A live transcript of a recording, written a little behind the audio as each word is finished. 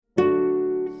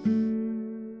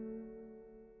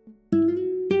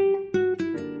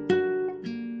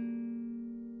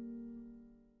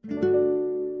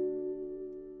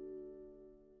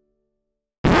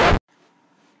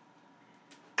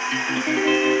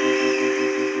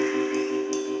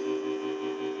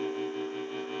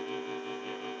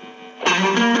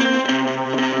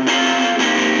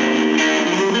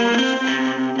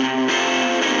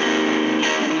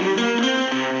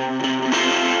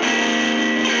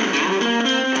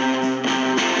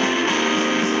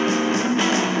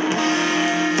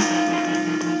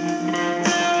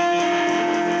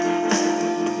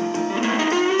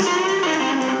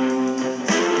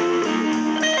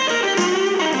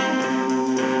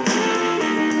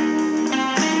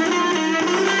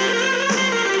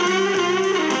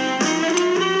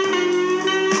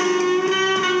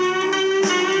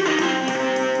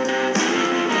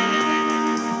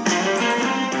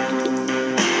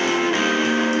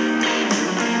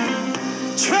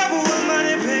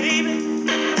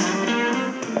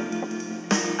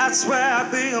swear I'll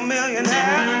be a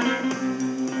millionaire.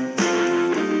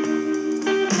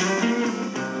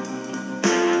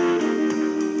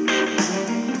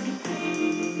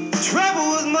 Trouble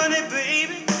with money,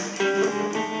 baby.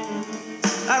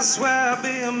 I swear I'll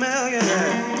be a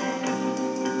millionaire.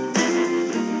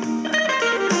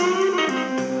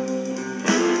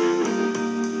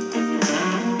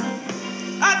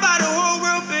 I'd buy the whole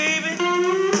world, baby.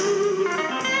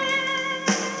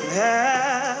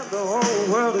 Have the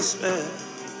whole world to spare.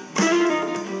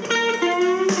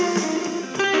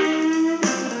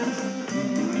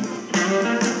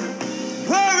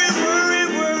 Worry, worry,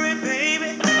 worry,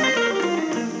 baby.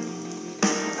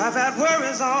 I've had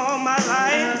worries all my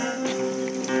life.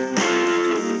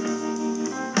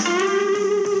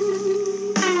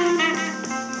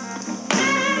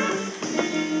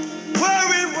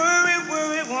 Worry, worry,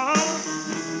 worry, woman.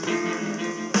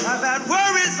 I've had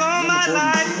worries all my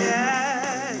life,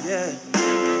 yeah, yeah.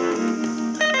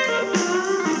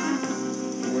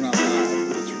 We're not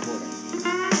live, it's recording.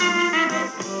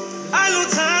 I know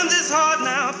times is hard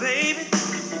now, baby.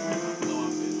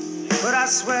 But I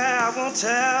swear I won't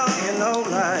tell you no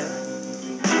lie.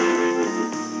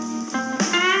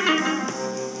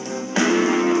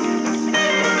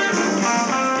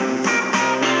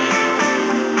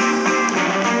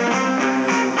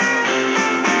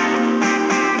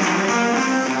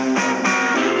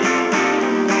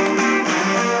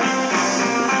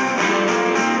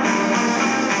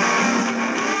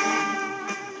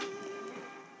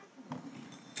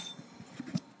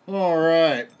 All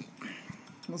right.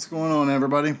 What's going on,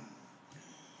 everybody?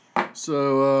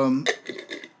 So,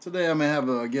 today I may have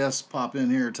a guest pop in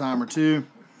here a time or two.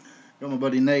 Got my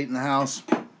buddy Nate in the house.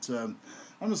 So,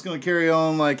 I'm just going to carry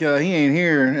on like he ain't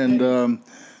here and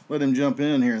let him jump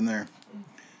in here and there.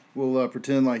 We'll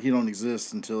pretend like he don't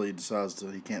exist until he decides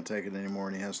he can't take it anymore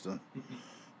and he has to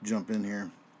jump in here.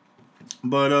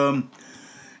 But,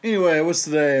 anyway, what's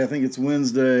today? I think it's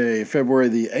Wednesday, February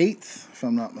the 8th, if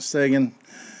I'm not mistaken.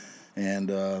 And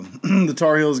the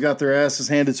Tar Heels got their asses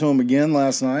handed to them again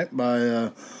last night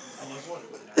by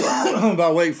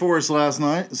Wake Forest last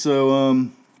night. So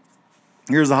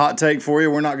here's a hot take for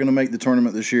you. We're not going to make the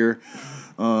tournament this year.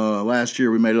 Last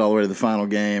year we made it all the way to the final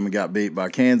game and got beat by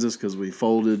Kansas because we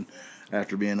folded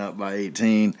after being up by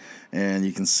 18. And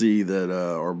you can see that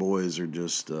our boys are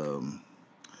just, I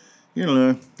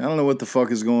don't know what the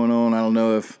fuck is going on. I don't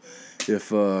know if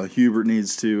Hubert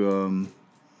needs to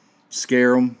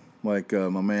scare them like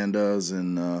my man does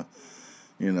in,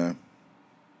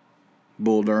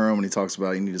 Bull Durham when he talks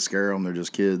about you need to scare them. They're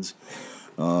just kids.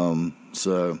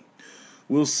 So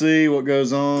we'll see what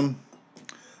goes on.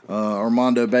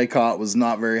 Armando Baycott was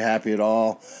not very happy at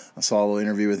all. I saw a little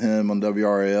interview with him on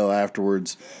WRAL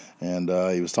afterwards, and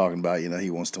he was talking about,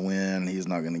 he wants to win. He's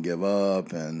not going to give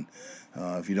up, and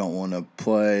if you don't want to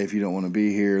play, if you don't want to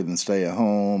be here, then stay at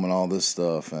home and all this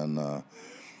stuff. And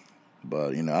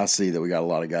but, I see that we got a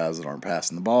lot of guys that aren't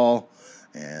passing the ball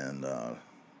and,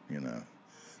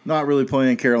 not really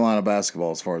playing Carolina basketball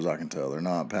as far as I can tell. They're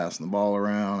not passing the ball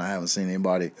around. I haven't seen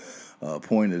anybody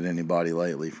point at anybody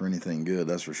lately for anything good,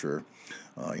 that's for sure.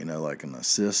 Like an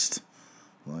assist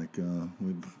like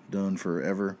we've done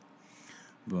forever.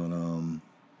 But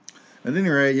at any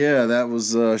rate, yeah, that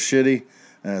was shitty.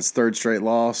 And it's third straight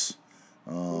loss.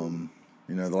 The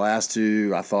last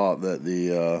two, I thought that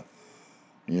the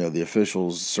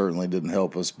officials certainly didn't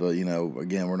help us, but,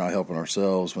 again, we're not helping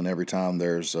ourselves when every time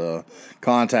there's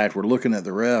contact, we're looking at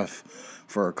the ref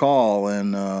for a call,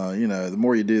 and, the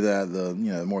more you do that, the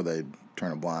more they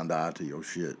turn a blind eye to your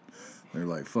shit. They're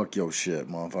like, fuck your shit,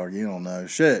 motherfucker, you don't know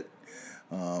shit.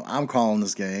 I'm calling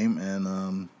this game,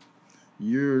 and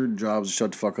your job is to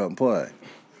shut the fuck up and play.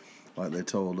 Like they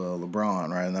told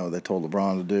LeBron, right? Isn't that what they told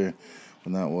LeBron to do?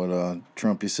 Isn't that what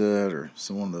Trumpy said? Or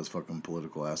one of those fucking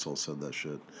political assholes said that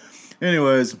shit.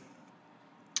 Anyways,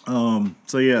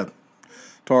 so yeah,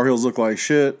 Tar Heels look like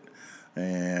shit.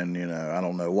 And, I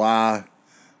don't know why.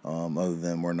 Other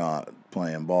than we're not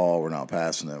playing ball, we're not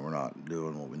passing it, we're not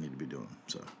doing what we need to be doing.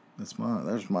 So that's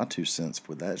my 2 cents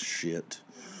for that shit.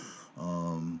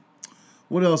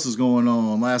 What else is going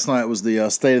on? Last night was the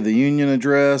State of the Union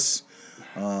address.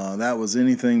 That was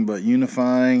anything but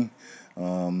unifying.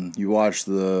 You watch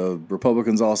the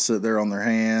Republicans all sit there on their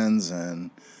hands, and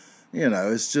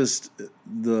it's just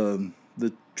the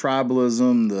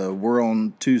tribalism, the we're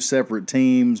on two separate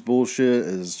teams bullshit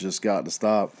has just got to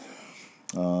stop.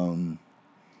 You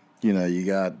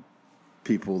got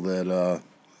people that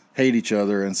hate each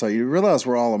other, and so you realize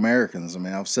we're all Americans. I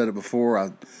mean, I've said it before.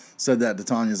 I said that to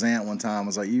Tanya's aunt one time. I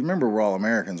was like, "You remember we're all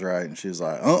Americans, right?" And she was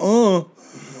like,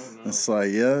 know. It's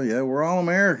like, yeah, we're all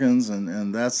Americans,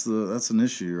 and that's an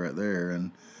issue right there.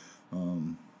 And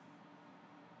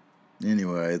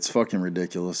anyway, it's fucking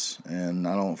ridiculous, and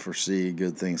I don't foresee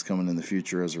good things coming in the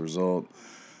future as a result.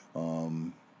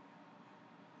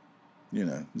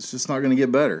 It's just not going to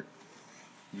get better.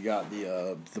 You got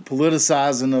the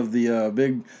politicizing of the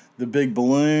big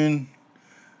balloon.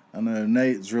 I know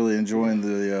Nate's really enjoying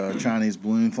the Chinese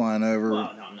balloon flying over.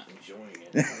 Well, no, I'm not enjoying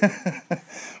it.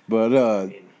 But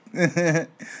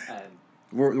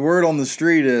word on the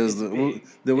street is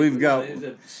that we've got.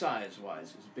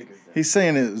 Size-wise, it's bigger than. He's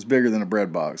saying it was bigger than a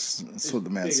bread box. That's what the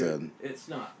man bigger, said. It's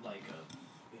not like a,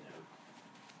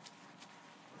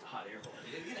 hot air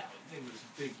balloon.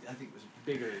 I think it was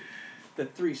bigger. The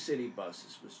 3 city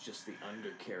buses was just the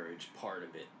undercarriage part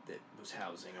of it that was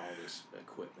housing all this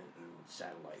equipment and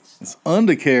satellites. It's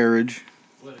undercarriage.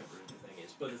 Whatever the thing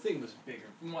is, but the thing was bigger.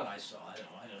 From what I saw, I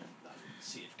didn't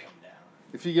see it come down.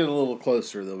 If you get a little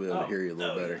closer, they'll be able to hear you a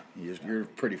little better. Yeah. You're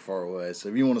pretty far away, so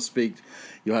if you want to speak,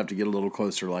 you'll have to get a little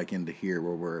closer, like into here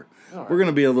where we're going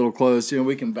to be a little close.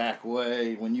 We can back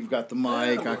away when you've got the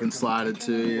mic. I can slide it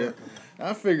to you.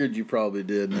 I figured you probably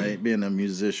did, Nate, being a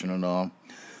musician and all.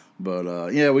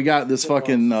 But we got this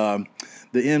fucking the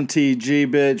MTG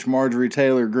bitch, Marjorie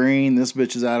Taylor Greene. This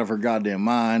bitch is out of her goddamn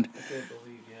mind.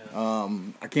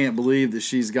 I can't believe that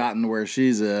she's gotten to where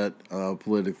she's at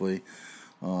politically.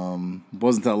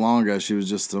 Wasn't that long ago she was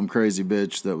just some crazy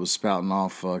bitch that was spouting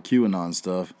off QAnon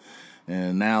stuff,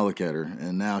 and now look at her,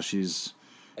 and now she's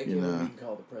I can't believe you can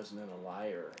call the president a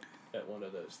liar at one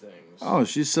of those things. Oh,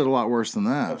 she said a lot worse than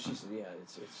that. It's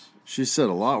She said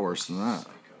a lot worse than that.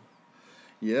 Psycho.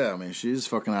 Yeah, I mean, she's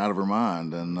fucking out of her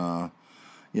mind. And,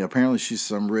 apparently she's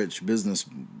some rich business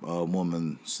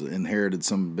woman. Inherited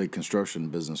some big construction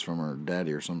business from her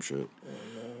daddy or some shit. Oh,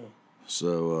 no.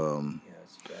 So, yeah,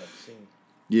 it's a bad scene.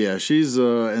 Yeah, she's,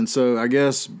 and so I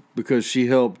guess because she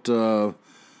helped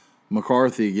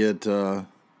McCarthy get, or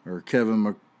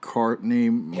Kevin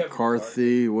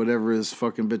McCarthy, whatever his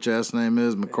fucking bitch ass name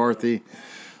is, McCarthy.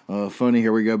 Funny,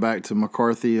 here we go back to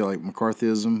McCarthy, like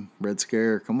McCarthyism, Red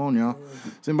Scare. Come on, y'all.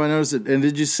 Does anybody notice it? And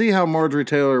did you see how Marjorie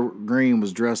Taylor Greene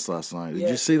was dressed last night? Did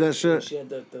you see that shit? She had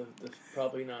the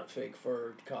probably not fake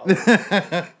fur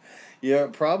collar. Yeah,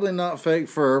 probably not fake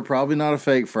fur. Probably not a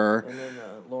fake fur. And then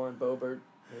Lauren Boebert.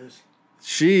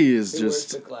 She is He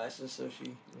just. wears the glasses, so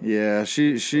she. Yeah,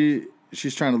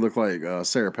 she's trying to look like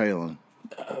Sarah Palin.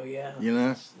 Oh yeah. You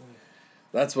know.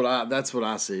 That's what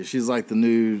I see. She's like the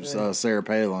new Sarah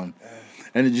Palin.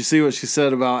 And did you see what she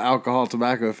said about alcohol,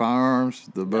 tobacco, firearms?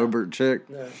 The Boebert chick.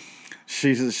 No.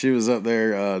 She was up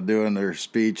there doing her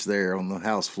speech there on the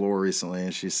House floor recently,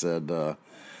 and she said,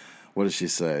 "What did she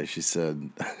say?" She said,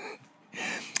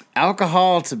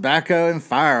 "Alcohol, tobacco, and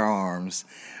firearms,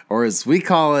 or as we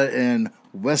call it in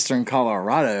Western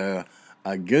Colorado,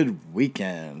 a good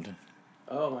weekend."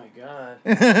 Oh my God.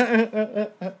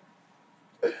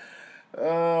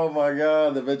 Oh my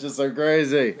God, the bitch is so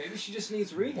crazy. Maybe she just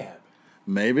needs rehab.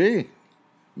 Maybe,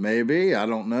 I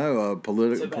don't know.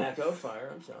 Political Tobacco,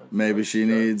 firearms. Maybe she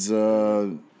needs,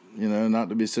 not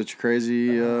to be such a crazy.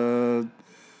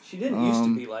 She didn't used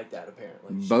to be like that.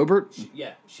 Apparently, Boebert.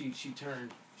 She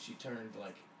turned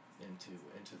like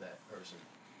into that person.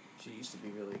 She used to be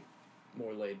really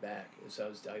more laid back.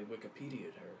 So I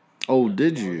Wikipedia'd her. Oh,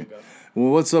 did you?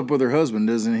 Well, what's up with her husband?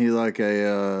 Isn't he like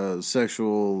a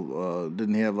sexual?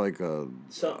 Didn't he have like a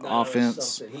offense?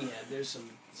 Something he had. There's some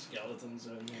skeletons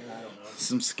in here. I don't know.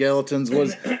 Some skeletons.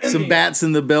 Some bats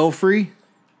in the belfry?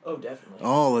 Oh, definitely.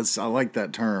 Oh, I like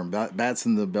that term. Bats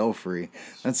in the belfry.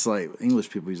 That's like English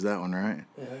people use that one, right?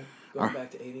 Yeah. Going back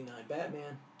to '89,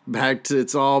 Batman.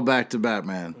 It's all back to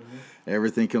Batman. Mm-hmm.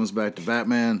 Everything comes back to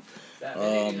Batman.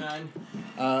 Batman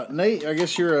 '89. Nate, I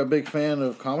guess you're a big fan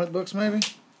of comic books, maybe?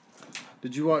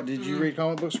 Did you read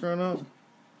comic books growing up?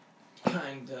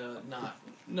 Kinda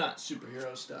not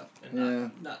superhero stuff,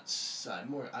 and not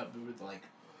more. I would like.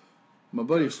 My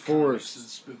buddy Forrest.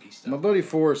 Spooky stuff. My buddy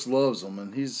Forrest loves them,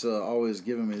 and he's always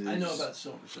giving me these. I know about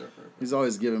Silver Surfer. He's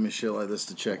always giving me shit like this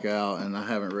to check out, and I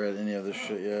haven't read any of this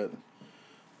shit yet.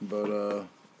 But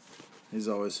he's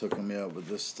always hooking me up with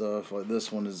this stuff. Like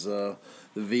this one is the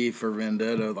V for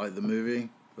Vendetta, like the movie.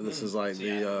 But this is like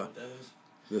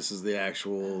this is the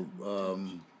actual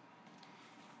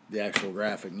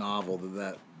graphic novel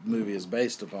that movie is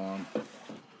based upon.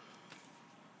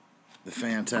 The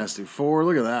Fantastic Four.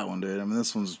 Look at that one, dude. I mean,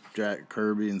 this one's Jack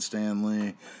Kirby and Stan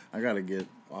Lee. I gotta get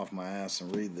off my ass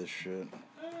and read this shit.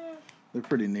 They're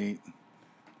pretty neat. I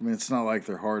mean, it's not like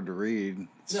they're hard to read.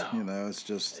 No. It's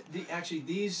just...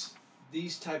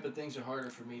 These type of things are harder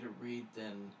for me to read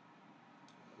than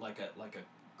like a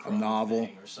crumb novel.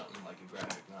 thing or something like a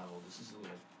graphic novel. This is a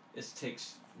little. This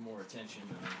takes more attention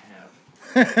than I have.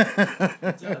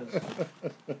 It does.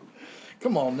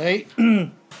 Come on, Nate.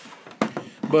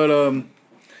 But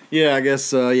yeah, I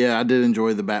guess yeah, I did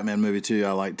enjoy the Batman movie too.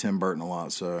 I like Tim Burton a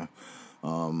lot, so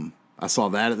I saw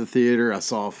that at the theater. I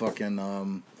saw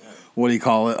fucking what do you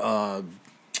call it?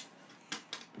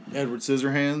 Edward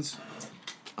Scissorhands.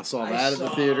 I saw that at the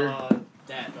theater.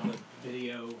 That on the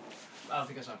video. I don't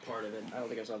think I saw part of it. I don't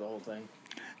think I saw the whole thing.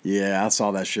 Yeah, I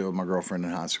saw that shit with my girlfriend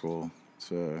in high school.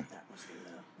 So That must be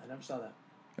I never saw that.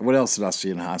 what else did I see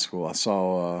in high school? I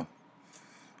saw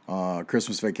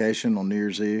Christmas Vacation on New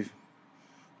Year's Eve.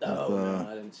 Oh no,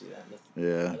 I didn't see that.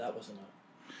 Yeah. That wasn't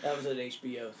that was an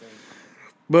HBO thing.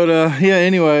 But yeah,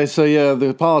 anyway, so yeah,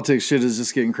 the politics shit is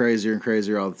just getting crazier and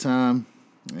crazier all the time.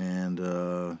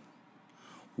 And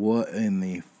what in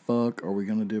the fuck are we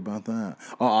gonna do about that?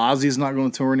 Oh, Ozzy's not gonna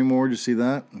tour anymore. Did you see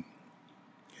that?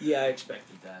 Yeah, I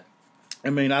expected that. I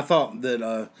mean, I thought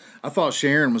that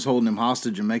Sharon was holding him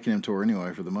hostage and making him tour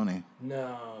anyway for the money.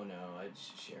 No,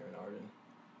 it's Sharon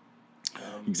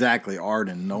Arden. Exactly,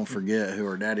 Arden. Don't forget who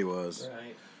her daddy was.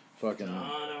 Right. Fucking. Don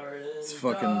Arden's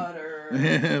fucking- daughter.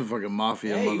 Fucking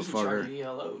mafia Hey, he was in charge motherfucker. of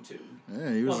ELO too.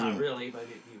 Yeah, he was. Well, not really, but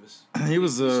he was. He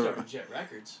was He a. started Jet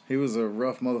Records. He was a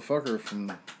rough motherfucker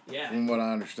from Yeah. what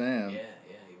I understand. Yeah,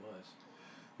 he was.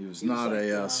 He was He was not like,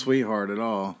 a sweetheart at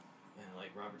all. And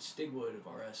like Robert Stigwood of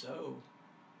RSO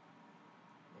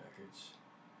Records.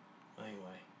 Anyway,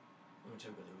 I'm gonna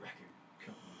talk about the record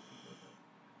company.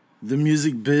 The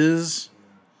music biz.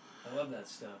 I love that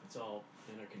stuff. It's all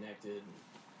interconnected. And,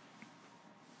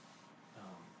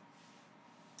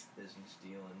 business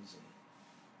dealings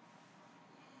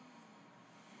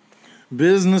and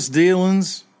Business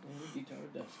dealings. guitar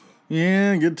dusty.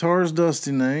 Yeah, guitar's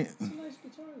dusty, Nate. It's a nice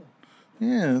guitar though.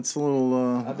 Yeah, it's a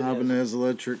little Ibanez. Ibanez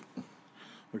electric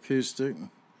acoustic.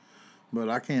 But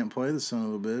I can't play the son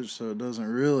of a bitch, so it doesn't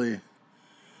really...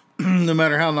 no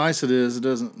matter how nice it is, it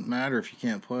doesn't matter if you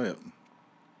can't play it.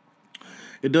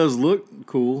 It does look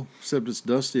cool, except it's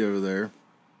dusty over there.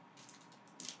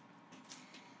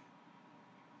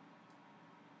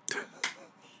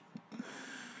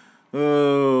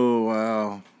 Oh,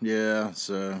 wow. Yeah,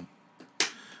 so...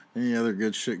 Any other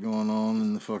good shit going on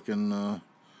in the fucking...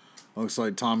 looks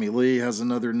like Tommy Lee has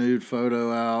another nude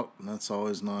photo out. That's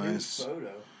always nice. New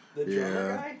photo. The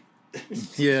drummer guy?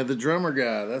 Yeah, the drummer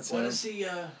guy. That's Why him. is he,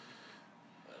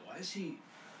 why is he,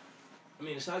 I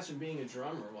mean, aside from being a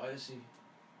drummer, why is he,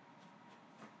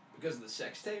 because of the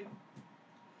sex tape?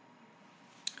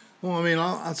 Well, I mean,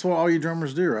 that's what all you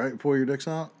drummers do, right? Pull your dicks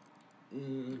out?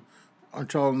 Mm,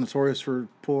 Aren't y'all notorious for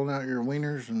pulling out your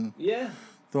wieners and yeah.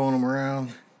 throwing them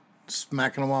around,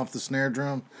 smacking them off the snare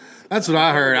drum? That's what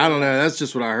I heard. I don't know. That's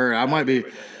just what I heard. I might be,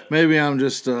 maybe I'm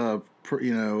just,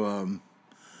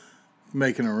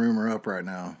 making a rumor up right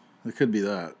now. It could be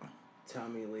that.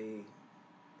 Tommy Lee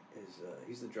is,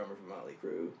 he's the drummer for Motley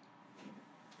Crue.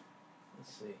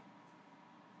 Let's see.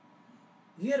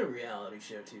 He had a reality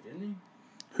show too, didn't he?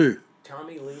 Who?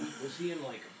 Tommy Lee, was he in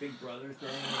like a Big Brother thing?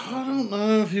 I don't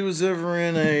know if he was ever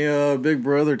in a Big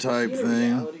Brother type Was he in a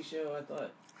thing. reality show? I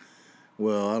thought.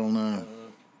 Well, I don't know.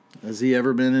 Has he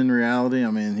ever been in reality? I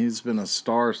mean, he's been a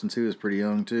star since he was pretty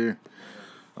young, too.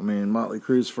 I mean, Motley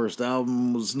Crue's first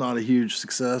album was not a huge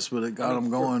success, but it got him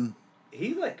going.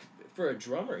 He, like, for a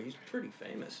drummer, he's pretty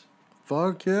famous.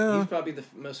 Fuck yeah. He's probably the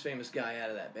most famous guy out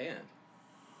of that band.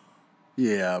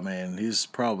 Yeah, man, he's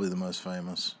probably the most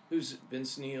famous. Who's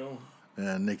Vince Neil?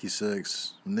 And Nikki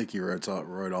Sixx. Nikki wrote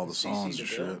all the songs and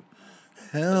CC shit. DeVille?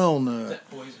 Hell Is no. that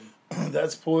Poison?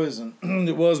 That's Poison.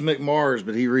 It was Mick Mars,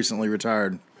 but he recently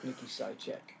retired. Nikki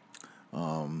Sychek.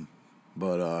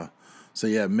 But so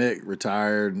yeah, Mick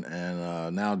retired,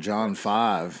 and now John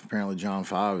Five. Apparently, John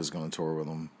Five is going to tour with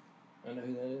him. I know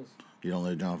who that is. You don't know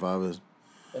who John Five is?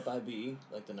 F-I-V-E,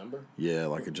 like the number? Yeah,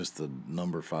 like just the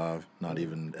number 5, not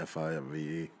even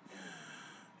F-I-V-E.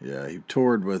 Yeah, he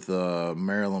toured with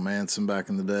Marilyn Manson back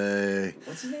in the day.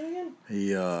 What's his name again?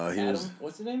 He Adam? was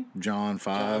What's his name? John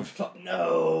Five.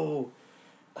 No!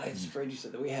 I was afraid you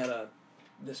said that. We had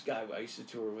this guy I used to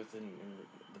tour with in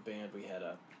the band. We had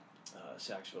a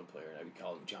saxophone player, and we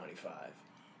called him Johnny Five.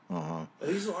 But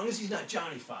as long as he's not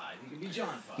Johnny Five, he can be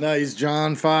John Five. No, he's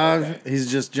John Five. Okay.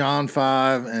 He's just John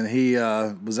Five, and he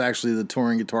was actually the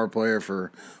touring guitar player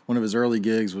for one of his early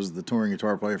gigs. Was the touring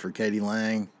guitar player for Katie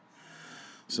Lang.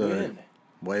 So When?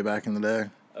 way back in the day.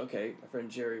 Okay, my friend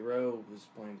Jerry Rowe was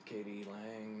playing with Katie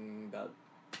Lang about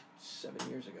 7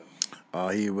 years ago.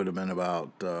 He would have been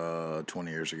about 20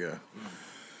 years ago.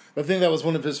 I think that was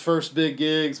one of his first big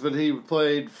gigs, but he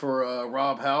played for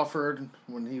Rob Halford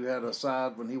when he had a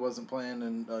side when he wasn't playing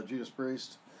in Judas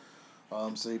Priest.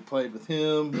 So he played with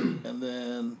him, and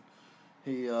then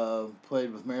he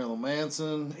played with Marilyn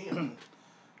Manson. Damn.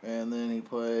 And then he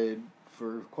played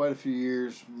for quite a few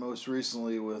years, most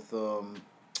recently with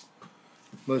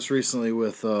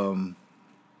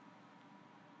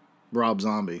Rob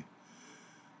Zombie.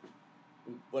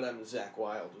 What happened to Zakk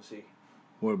Wylde? Was he?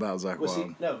 What about Zakk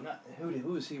Wylde? No, not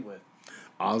who was he with?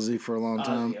 Ozzy for a long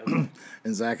time. Okay.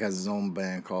 And Zakk has his own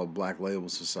band called Black Label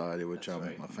Society, which That's I'm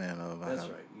right. a fan of. That's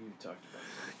right. You talked about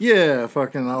that. Yeah,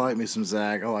 I like me some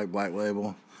Zakk. I like Black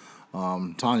Label.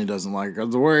 Tanya doesn't like it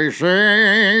because the way he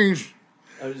sings.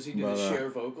 Oh, does he do the Cher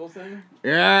vocal thing?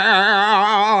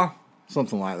 Yeah.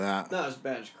 Something like that. Not as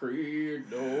bad as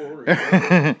Creed or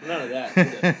none of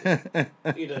that.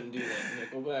 He doesn't do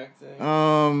that Nickelback thing.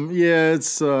 Yeah,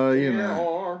 it's you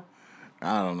know.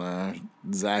 I don't know.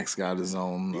 Zack's got his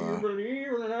own. Do you believe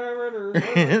in I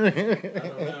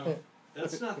don't know.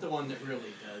 That's not the one that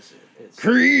really does it. It's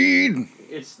Creed.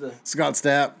 It's the Scott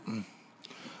Stapp.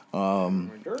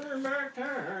 Turn back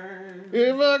time.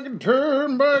 If I could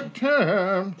turn back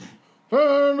time,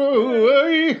 find a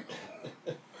way.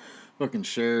 Fucking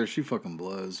Cher, she fucking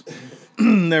blows.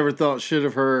 Never thought shit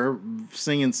of her. Her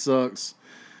singing sucks.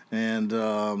 And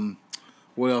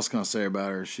what else can I say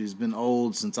about her? She's been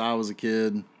old since I was a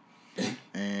kid.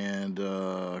 And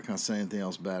I can't say anything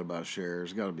else bad about Cher.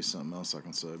 There's got to be something else I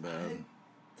can say bad.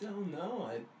 I don't know.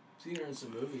 I've seen her in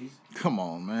some movies. Come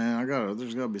on, man.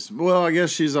 There's got to be some. Well, I guess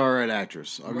she's an alright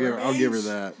actress. I'll give her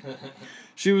that.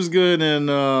 She was good in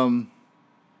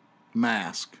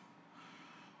Mask.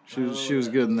 She was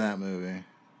good in that movie.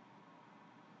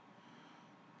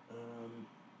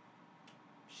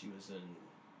 She was in.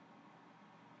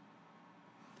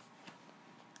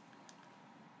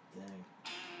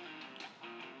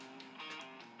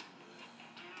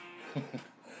 Dang.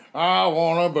 I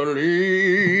wanna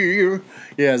believe.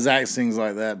 Yeah, Zakk sings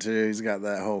like that too. He's got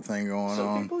that whole thing going on.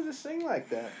 Some people just sing like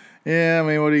that. Yeah, I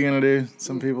mean, what are you gonna do?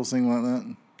 Some people sing like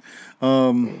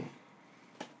that.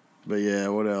 But yeah,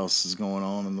 what else is going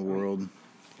on in the world?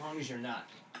 As long as you're not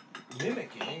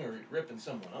mimicking or ripping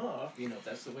someone off, if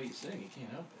that's the way you sing, you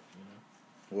can't help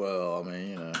it, Well, I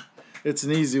mean, it's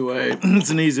an easy way.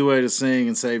 It's an easy way to sing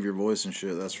and save your voice and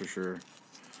shit. That's for sure.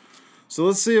 So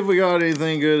let's see if we got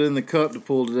anything good in the cup to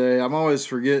pull today. I'm always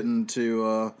forgetting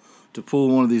to pull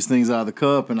one of these things out of the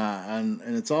cup, and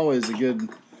it's always a good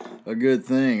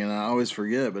thing, and I always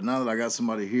forget. But now that I got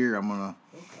somebody here, I'm gonna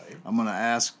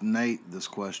ask Nate this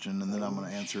question, and then I'm gonna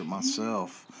answer it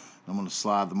myself. I'm gonna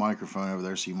slide the microphone over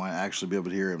there so you might actually be able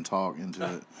to hear him talk into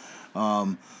it.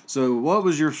 So, what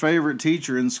was your favorite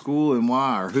teacher in school and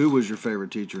why? Or who was your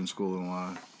favorite teacher in school and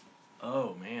why?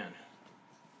 Oh man,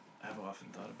 I've often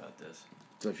thought about this.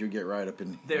 So if you get right up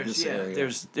in this area,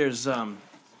 there's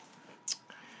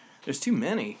too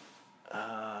many.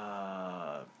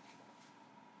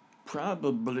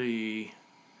 Probably.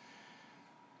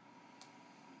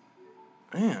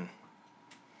 Man,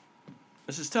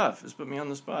 this is tough. This put me on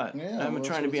the spot. Yeah, I'm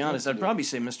trying to be honest. I'd probably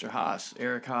say Mr. Haas,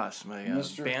 Eric Haas, my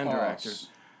band director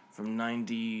from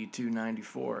 92,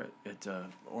 94 at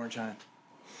Orange High.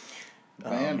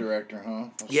 Band director, huh?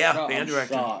 Band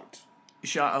director.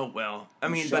 Oh, well. I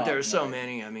mean, but there are so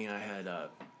many. I mean, I had...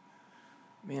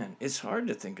 man, it's hard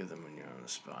to think of them when you're on the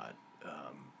spot.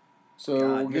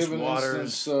 So, give an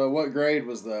instance, what grade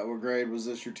was that? What grade was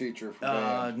this your teacher for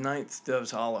band? 9th, that was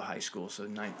Hollow High School, so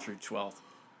 9th through 12th.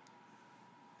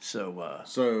 So,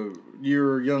 so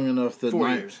you're young enough that 4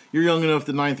 years. You're young enough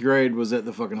that 9th grade was at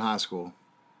the fucking high school.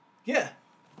 Yeah.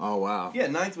 Oh wow. Yeah,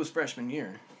 9th was freshman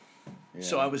year. Yeah.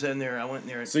 So I was in there. I went in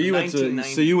there. So you went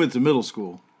to middle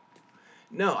school.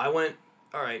 No, I went.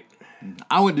 All right.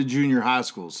 I went to junior high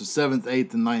school, so 7th,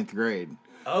 8th, and 9th grade.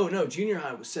 Oh no, junior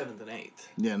high was 7th and 8th.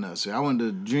 Yeah, no. See, I went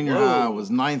to junior high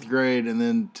was 9th grade, and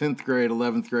then 10th grade,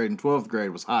 11th grade, and 12th grade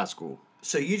was high school.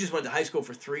 So you just went to high school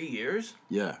for 3 years?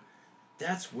 Yeah.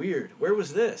 That's weird. Where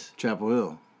was this? Chapel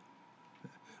Hill.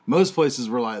 Most places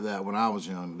were like that when I was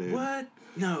young, dude. What?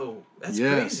 No, that's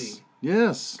crazy.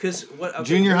 Yes. Because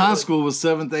junior high school was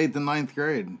 7th, 8th, and 9th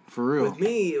grade, for real. With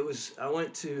me, it was I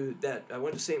went to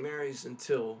St. Mary's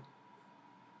until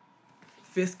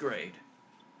 5th grade.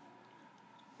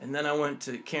 And then I went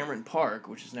to Cameron Park,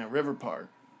 which is now River Park,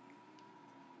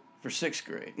 for 6th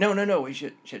grade. No, wait,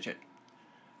 shit.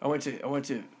 I went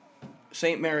to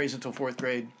St. Mary's until 4th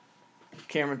grade,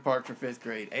 Cameron Park for 5th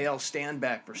grade, A.L.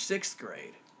 Standback for 6th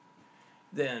grade.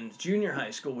 Then junior high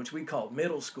school, which we called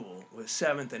middle school, was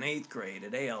 7th and 8th grade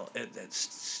at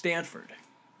Stanford.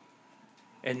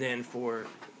 And then for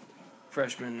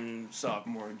freshman,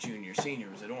 sophomore, junior, senior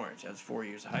was at Orange. That's 4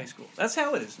 years of high school. That's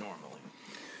how it is normally.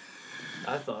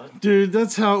 I thought. Dude,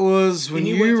 that's how it was when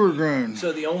you were grown.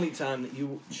 So the only time that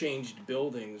you changed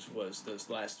buildings was those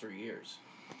last 3 years.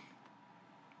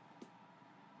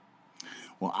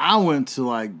 Well, I went to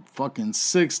like fucking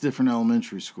 6 different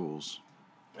elementary schools.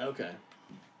 Okay.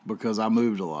 Because I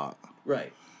moved a lot.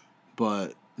 Right.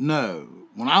 But no,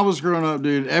 when I was growing up,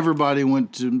 dude, everybody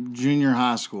went to junior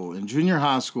high school. In junior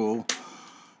high school,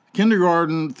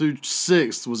 kindergarten through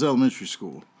 6th was elementary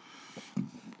school.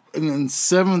 And then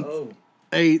 7th,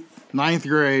 8th, 9th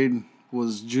grade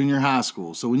was junior high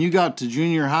school. So when you got to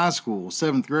junior high school,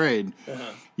 7th grade,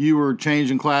 you were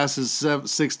changing classes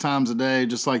 6 times a day,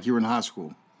 just like you were in high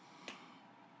school.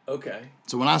 Okay.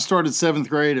 So when I started 7th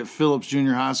grade at Phillips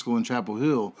Junior High School in Chapel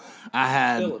Hill, I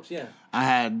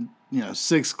had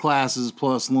 6 classes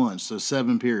plus lunch, so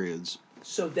 7 periods.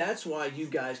 So that's why you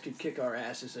guys could kick our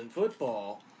asses in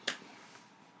football,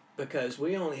 because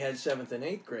we only had 7th and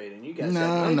 8th grade, and you guys had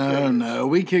 9th graders. No.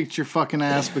 We kicked your fucking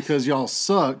ass because y'all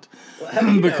sucked. Well, how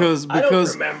do you because know? I don't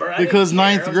remember. Because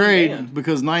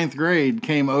 9th grade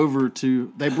came over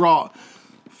to. They brought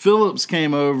Phillips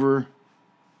came over.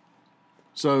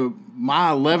 So my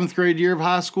 11th grade year of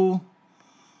high school,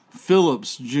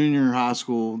 Phillips Junior High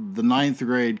School, the 9th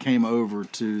grade came over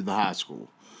to the high school.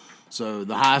 So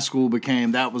the high school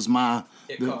became, that was my...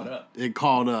 caught up. It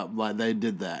caught up, like they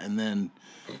did that. And then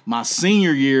my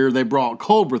senior year, they brought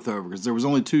Colbreth over because there was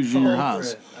only 2 junior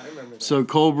highs. I remember that. So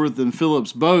Colbreth and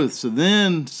Phillips both. So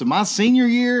my senior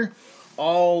year,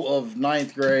 all of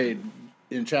 9th grade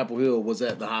in Chapel Hill was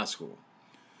at the high school.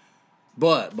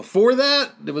 But before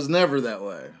that, it was never that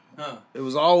way. Huh. It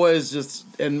was always just...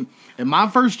 And my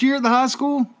first year at the high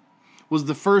school was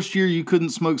the first year you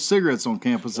couldn't smoke cigarettes on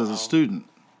campus as a student.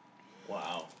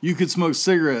 Wow. You could smoke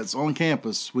cigarettes on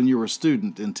campus when you were a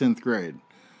student in 10th grade.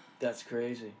 That's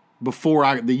crazy.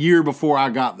 The year before I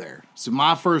got there. So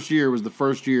my first year was the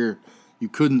first year you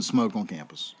couldn't smoke on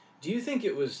campus. Do you think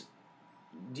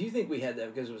we had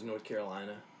that because it was North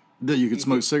Carolina? That you could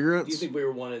smoke cigarettes? Do you think we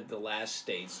were one of the last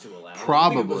states to allow it?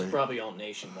 Probably. I think it was probably all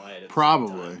nationwide at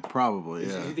Probably, the same time. probably,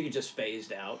 yeah. Do you think it just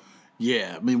phased out?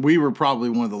 Yeah, I mean, we were probably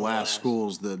one of the last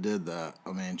schools that did that.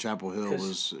 I mean, Chapel Hill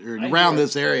was around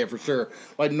this area for sure.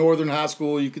 Like Northern High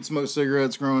School, you could smoke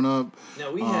cigarettes growing up.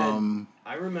 Now, we had,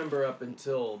 I remember up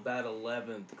until about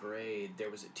 11th grade, there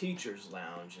was a teacher's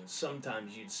lounge, and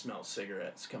sometimes you'd smell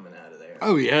cigarettes coming out of there.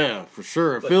 Oh, yeah, for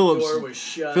sure. But Phillips, the door was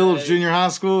shut. Phillips Junior High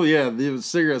School, yeah, the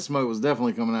cigarette smoke was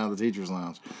definitely coming out of the teacher's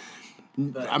lounge.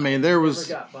 But I mean,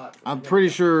 I'm pretty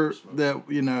sure that,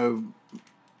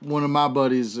 one of my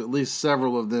buddies, at least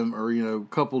several of them, or, a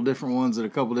couple different ones at a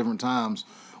couple different times,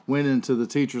 went into the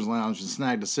teacher's lounge and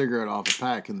snagged a cigarette off a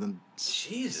pack, and then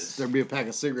there'd be a pack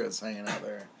of cigarettes hanging out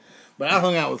there. But I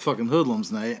hung out with fucking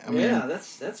hoodlums, Nate. I mean,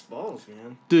 that's balls,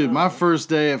 man. Dude, my first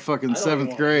day at fucking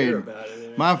 7th grade,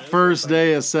 my first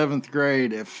day of 7th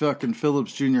grade at fucking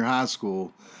Phillips Junior High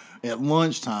School, at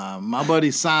lunchtime, my buddy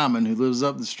Simon, who lives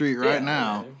up the street right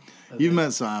now, you've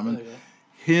met Simon,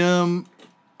 him...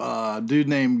 a dude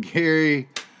named Gary,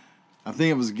 I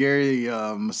think it was Gary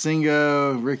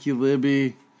Masingo, Ricky Libby.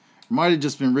 It might have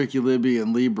just been Ricky Libby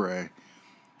and Libre.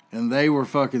 And they were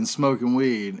fucking smoking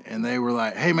weed. And they were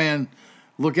like, hey, man,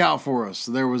 look out for us.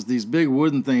 So there was these big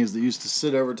wooden things that used to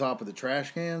sit over top of the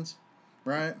trash cans,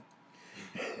 right?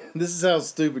 This is how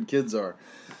stupid kids are.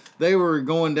 They were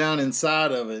going down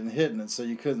inside of it and hitting it so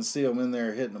you couldn't see them in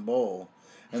there hitting the bowl.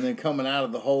 And then coming out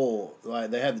of the hole, like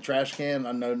they had the trash can,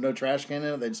 no trash can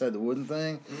in it. They just had the wooden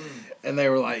thing, and they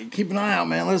were like, "Keep an eye out,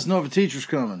 man. Let us know if a teacher's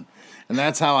coming." And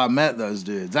that's how I met those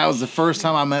dudes. That was the first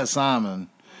time I met Simon.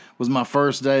 Was my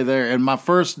first day there, and my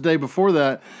first day before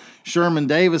that, Sherman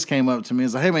Davis came up to me and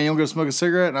was like, "Hey man, you want to go smoke a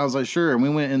cigarette?" And I was like, "Sure." And we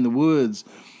went in the woods,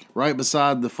 right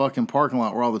beside the fucking parking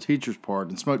lot where all the teachers parked,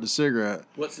 and smoked a cigarette.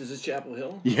 Is this Chapel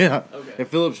Hill? Yeah. Okay. At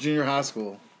Phillips Junior High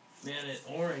School. Man, at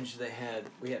Orange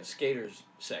we had a skaters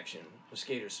section, a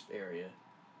skaters area,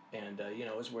 and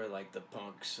it was where like the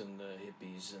punks and the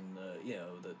hippies and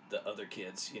the other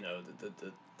kids,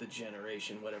 the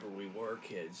generation whatever we were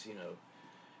kids,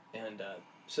 and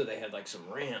so they had like some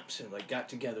ramps and like got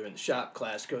together in the shop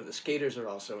class. The skaters are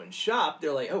also in shop.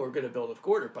 They're like, oh, we're gonna build a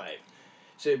quarter pipe.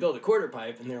 So they build a quarter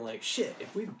pipe, and they're like, shit,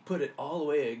 if we put it all the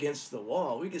way against the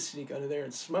wall, we could sneak under there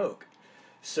and smoke.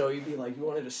 So you'd be like, you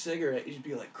wanted a cigarette, you'd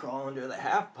be like crawling under the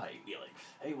half pipe. Be like,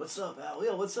 hey, what's up, Al?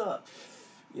 Yo, what's up?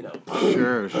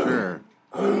 Sure.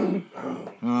 Come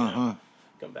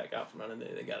back out from under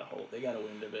there. They got a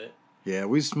wind of it. Yeah,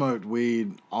 we smoked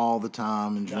weed all the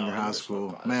time in junior high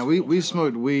school. Man, we we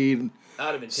smoked weed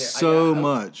I'd have been so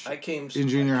much I came in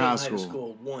junior high to school.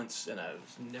 school once, and I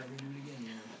was never doing it again.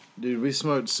 Man. Dude, we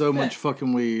smoked so much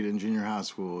fucking weed in junior high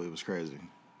school. It was crazy.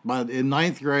 But in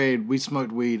 9th grade, we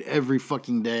smoked weed every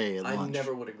fucking day at lunch. I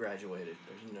never would have graduated.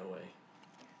 There's no way.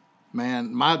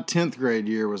 Man, my 10th grade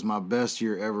year was my best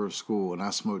year ever of school, and I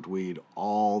smoked weed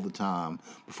all the time.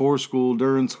 Before school,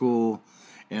 during school,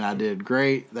 and I did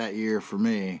great that year for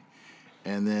me.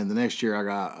 And then the next year I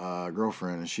got a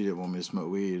girlfriend, and she didn't want me to smoke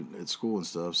weed at school and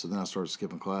stuff, so then I started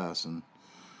skipping class, and,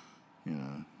 you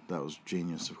know, that was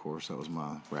genius, of course. That was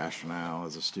my rationale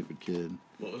as a stupid kid.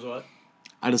 What was what?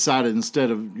 I decided instead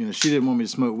of, she didn't want me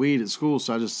to smoke weed at school,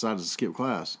 so I just decided to skip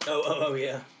class. Oh,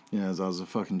 yeah. I was a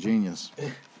fucking genius.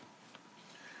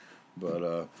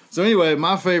 But, so anyway,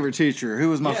 my favorite teacher. Who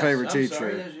was my favorite teacher?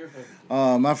 Sorry, that's your favorite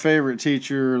teacher. My favorite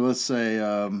teacher, let's say,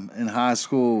 in high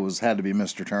school had to be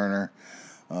Mr. Turner.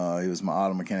 He was my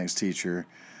auto mechanics teacher.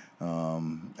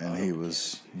 And he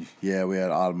was, we had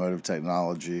automotive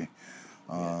technology.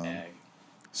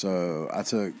 So I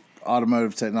took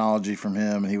automotive technology from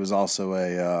him, and he was also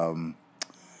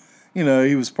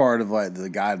he was part of like the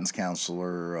guidance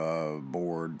counselor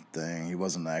board thing. He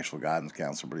wasn't the actual guidance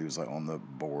counselor, but he was like on the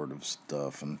board of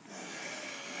stuff, and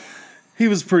he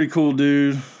was a pretty cool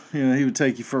dude. He would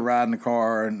take you for a ride in the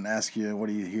car and ask you, "What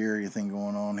do you hear? Anything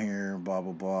going on here?" Blah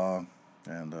blah blah,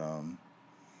 and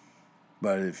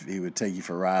but if he would take you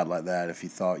for a ride like that, if he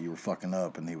thought you were fucking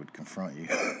up, and he would confront you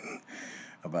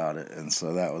about it, and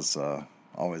so that was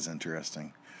always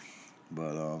interesting.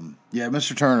 But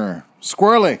Mr. Turner,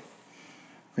 Squirrely.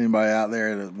 Anybody out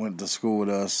there that went to school with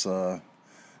us,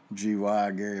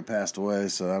 GY Gary passed away,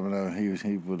 so I don't know, he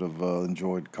would have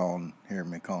enjoyed hearing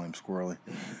me call him Squirrely.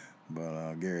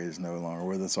 But Gary is no longer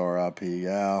with us, R.I.P.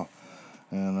 Al.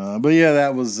 And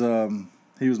that was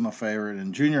he was my favorite.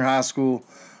 In junior high school,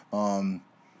 7th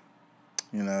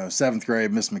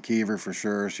grade, Miss McKeever for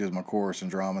sure. She was my chorus and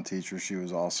drama teacher. She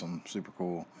was awesome, super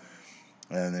cool.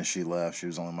 And then she left. She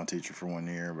was only my teacher for 1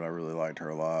 year, but I really liked her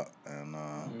a lot. And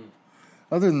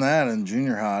other than that, in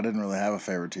junior high, I didn't really have a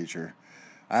favorite teacher.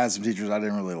 I had some teachers I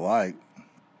didn't really like.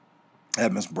 I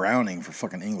had Miss Browning for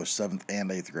fucking English 7th and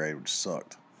 8th grade, which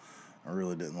sucked. I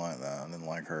really didn't like that. I didn't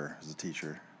like her as a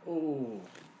teacher. Oh,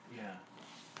 yeah.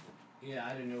 Yeah,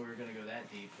 I didn't know we were gonna go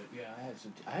that deep, but yeah, I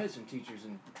had some teachers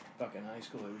in fucking high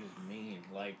school that were just mean.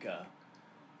 Like,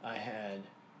 I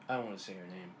don't want to say her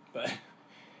name, but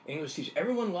English teacher.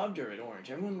 Everyone loved her at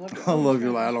Orange. Everyone loved her. I love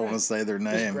your. I don't want to say their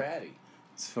name. Miss Brady.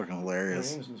 It's fucking hilarious.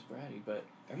 Her name was Miss Brady, but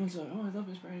everyone's like, "Oh, I love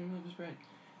Miss Brady. I love Miss Brady."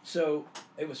 So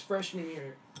it was freshman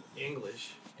year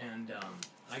English, and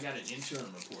I got an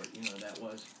interim report.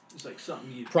 It's like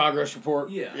something you progress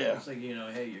report. Yeah. It's like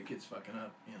hey, your kid's fucking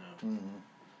up. Mm-hmm.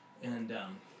 And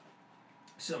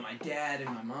so my dad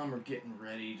and my mom were getting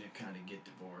ready to kind of get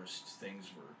divorced. Things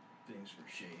were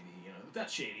shady. Not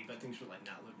shady, but things were like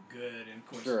not looking good. And of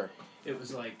course, It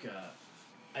was like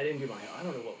I didn't do I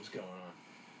don't know what was going on.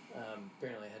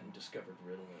 Apparently, I hadn't discovered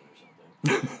Ritalin or something.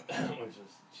 Which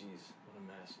was, jeez, what a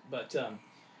mess. But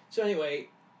so anyway,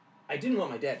 I didn't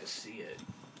want my dad to see it.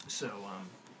 So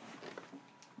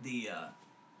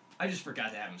I just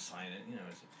forgot to have him sign it.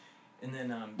 And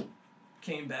then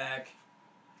came back.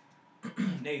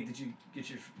 Nate, did you get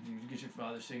your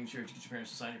father's signature? Did you get your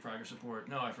parents to sign your progress report?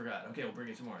 No, I forgot. Okay, we'll bring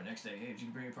it tomorrow. Next day, hey, did you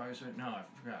bring your progress report? No, I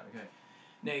forgot. Okay,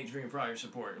 Nate, did you bring your progress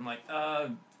report? I'm like, I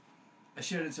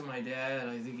showed it to my dad.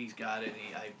 I think he's got it.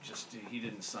 He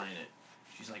didn't sign it.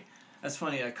 She's like, that's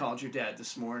funny. I called your dad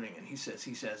this morning, and he says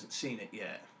he hasn't seen it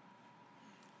yet.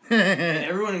 And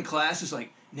everyone in class is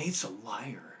like, Nate's a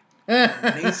liar.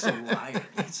 Nate's a liar.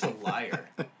 Nate's a liar.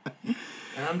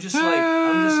 And I'm just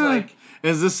like.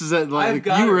 Is at like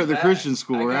you were at the Christian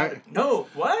school, right? No,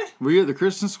 what? Were you at the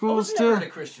Christian school still? I was never at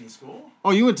a Christian school. Oh,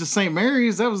 you went to St.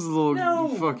 Mary's? That was a little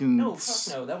fucking. No,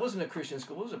 fuck no. That wasn't a Christian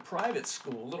school. It was a private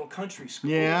school, a little country school.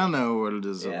 Yeah, I know what it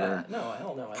is up there. No,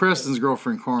 hell no. Preston's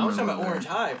girlfriend Carmen. I was talking about Orange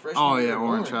High, freshman year.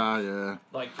 Orange High, yeah.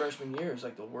 Like freshman year is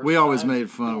like the worst. We always made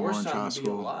fun of Orange High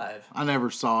School. Alive. I never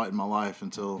saw it in my life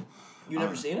until. You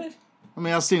never seen it? I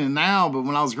mean, I've seen it now, but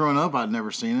when I was growing up, I'd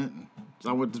never seen it.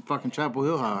 I went to fucking Chapel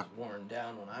Hill High. It was worn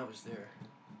down when I was there.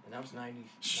 And that was 90.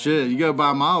 Shit, you go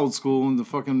by my old school and the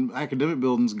fucking academic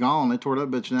building's gone. They tore that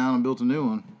bitch down and built a new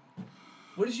one.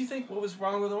 What did you think? What was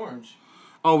wrong with Orange?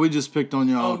 Oh, we just picked on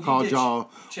y'all. We called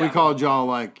y'all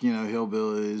like,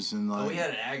 hillbillies and like. We had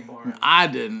an ag barn. I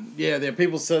didn't. Yeah,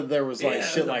 people said there was like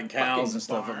shit like cows and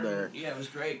stuff up there. Yeah, it was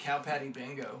great. Cow patty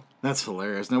bingo. That's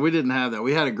hilarious. No, we didn't have that.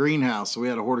 We had a greenhouse, so we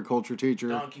had a horticulture teacher.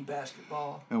 Donkey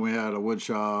basketball. And we had a wood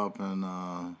shop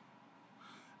and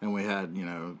And we had,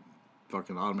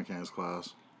 fucking auto mechanics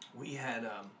class. We had,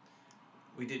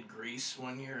 we did Grease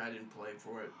one year. I didn't play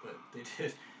for it, but they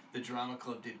did. The drama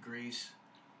club did Grease.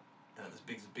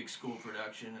 This big school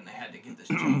production, and they had to get this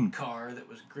giant car that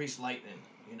was Grease Lightning,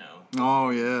 Oh,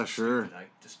 yeah, sure. Stupid. I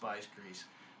despise Grease.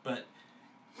 But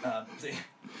I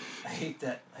hate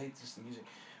that. I hate this music.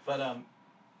 But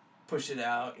pushed it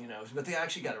out, But they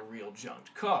actually got a real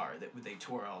junked car that they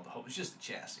tore all the whole. It was just the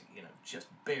chassis, just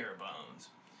bare bones.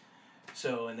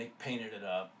 So, and they painted it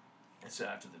up. And so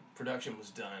after the production was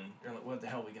done, they're like, what the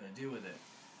hell are we going to do with it?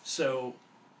 So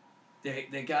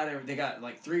they got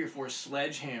like 3 or 4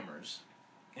 sledgehammers.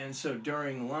 And so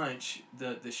during lunch,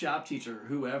 the shop teacher or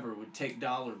whoever would take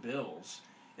dollar bills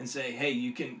and say, hey,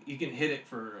 you can hit it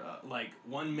for like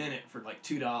 1 minute for like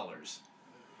 $2.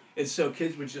 And so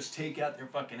kids would just take out their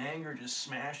fucking anger, just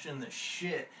smashing the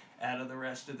shit out of the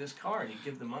rest of this car, and he'd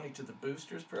give the money to the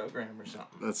boosters program or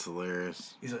something. That's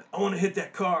hilarious. He's like, I want to hit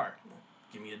that car.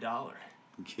 Give me $1.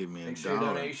 Give me $1. Make sure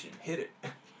donation. Hit it.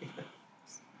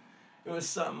 It was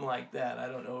something like that. I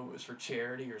don't know if it was for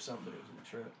charity or something, but it was a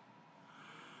trip.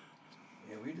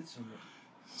 Yeah, we did some.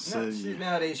 So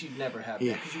nowadays, you'd never have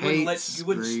that because you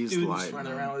wouldn't students lightning.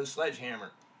 running around with a sledgehammer.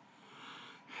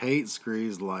 Hates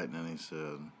Greased Lightning, he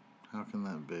said. How can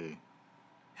that be?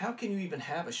 How can you even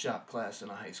have a shop class in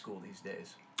a high school these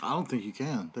days? I don't think you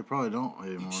can. They probably don't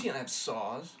anymore. You can't have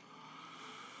saws.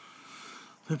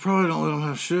 They probably don't let them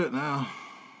have shit now.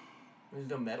 There's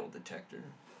no metal detector.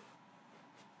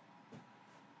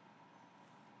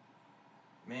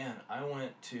 Man, I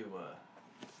went to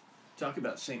talk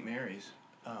about St. Mary's.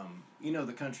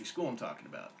 The country school I'm talking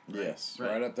about. Right? Yes,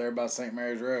 right up there by St.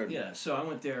 Mary's Road. Yeah, so I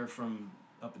went there from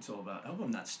up until about. I hope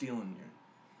I'm not stealing your.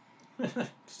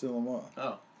 Stealing what?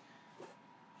 Oh,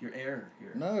 your air.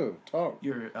 No, talk.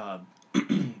 Your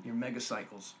your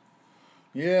megacycles.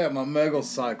 Yeah, my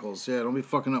megacycles. Yeah, don't be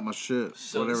fucking up my shit.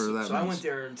 Whatever that means. So I went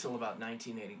there until about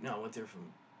 1980. No, I went there from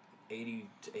 80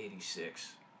 to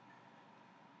 86.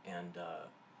 And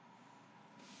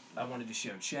I wanted to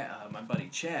show Chad, my buddy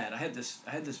Chad. I had this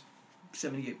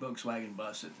 78 Volkswagen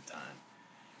bus at the time.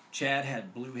 Chad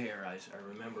had blue hair, I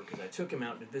remember, because I took him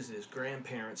out to visit his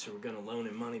grandparents who were going to loan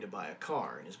him money to buy a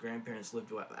car. And his grandparents lived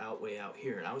way out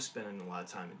here. And I was spending a lot of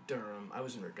time in Durham. I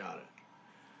was in Regatta.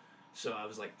 So I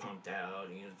was like pumped out,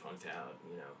 and he was pumped out,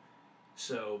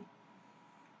 So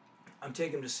I'm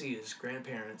taking him to see his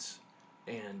grandparents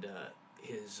and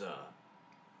his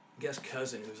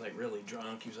cousin who was like really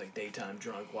drunk. He was like daytime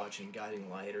drunk watching Guiding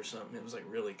Light or something. It was like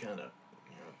really kind of,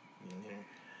 in there.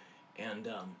 And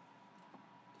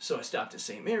so I stopped at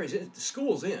St. Mary's. The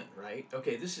school's in, right?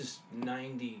 Okay, this is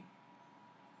 97.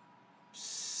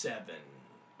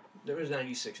 There was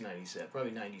 96, 97,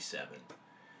 probably 97.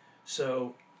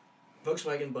 So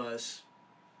Volkswagen bus,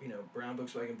 brown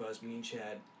Volkswagen bus, me and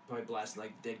Chad, probably blasting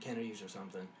like Dead Kennedys or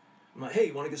something. I'm like, hey,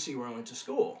 you want to go see where I went to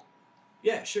school?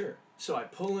 Yeah, sure. So I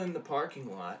pull in the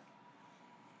parking lot,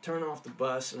 turn off the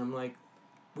bus, and I'm like,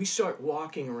 we start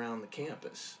walking around the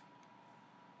campus.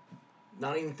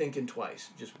 Not even thinking twice.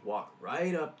 Just walk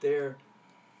right up there,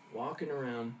 walking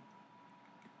around,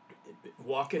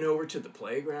 walking over to the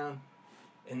playground,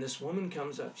 and this woman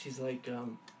comes up. She's like,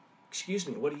 excuse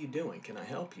me, what are you doing? Can I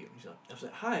help you? I was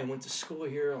like, hi, I went to school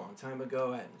here a long time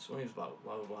ago. And this one was blah,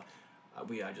 blah, blah,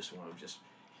 blah. I just want to just...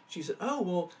 She said, oh,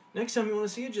 well, next time you want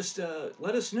to see it, just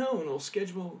let us know, and we'll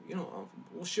schedule,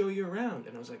 we'll show you around.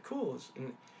 And I was like, cool.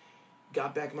 And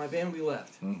got back in my van, we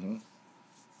left. Mm-hmm.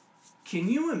 Can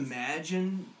you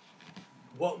imagine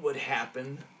what would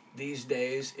happen these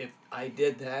days if I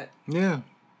did that? Yeah.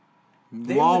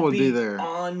 They Law would be there.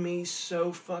 On me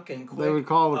so fucking quick. They would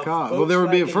call the cop. Well, there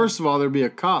would be, first of all, there'd be a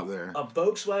cop there. A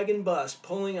Volkswagen bus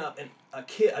pulling up, and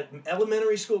an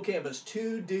elementary school campus,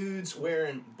 2 dudes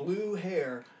wearing blue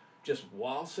hair, just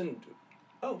waltzing.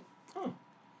 Oh, huh.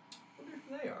 I wonder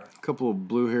who they are. A couple of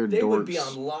blue-haired dorks. They would be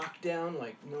on lockdown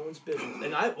like no one's business.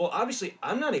 And obviously,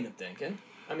 I'm not even thinking.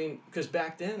 I mean, because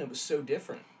back then it was so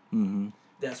different. Mm-hmm.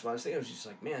 That's why I was thinking. I was just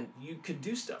like, man, you could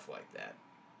do stuff like that.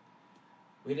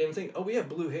 We didn't think, oh, we have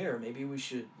blue hair. Maybe we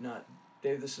should not.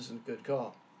 Dave, this isn't a good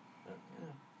call.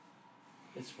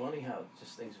 It's funny how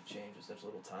just things have changed in such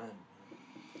little time.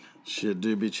 Shit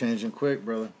do be changing quick,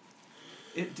 brother.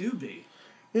 It do be.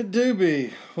 It do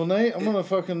be. Well, Nate, I'm going to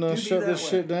fucking shut this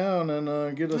shit down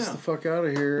and get us the fuck out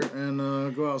of here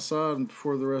and go outside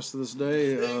before the rest of this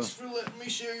day. Thanks for letting me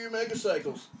share your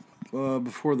megacycles.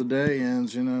 Before the day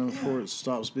ends, before it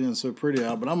stops being so pretty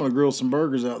out. But I'm going to grill some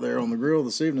burgers out there on the grill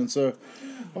this evening, so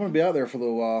I'm going to be out there for a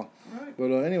little while. Right.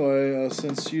 But anyway,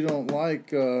 since you don't like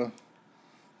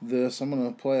this, I'm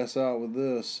going to play us out with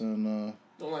this. And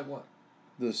don't like what?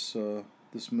 This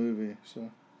this movie. So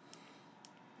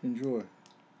enjoy.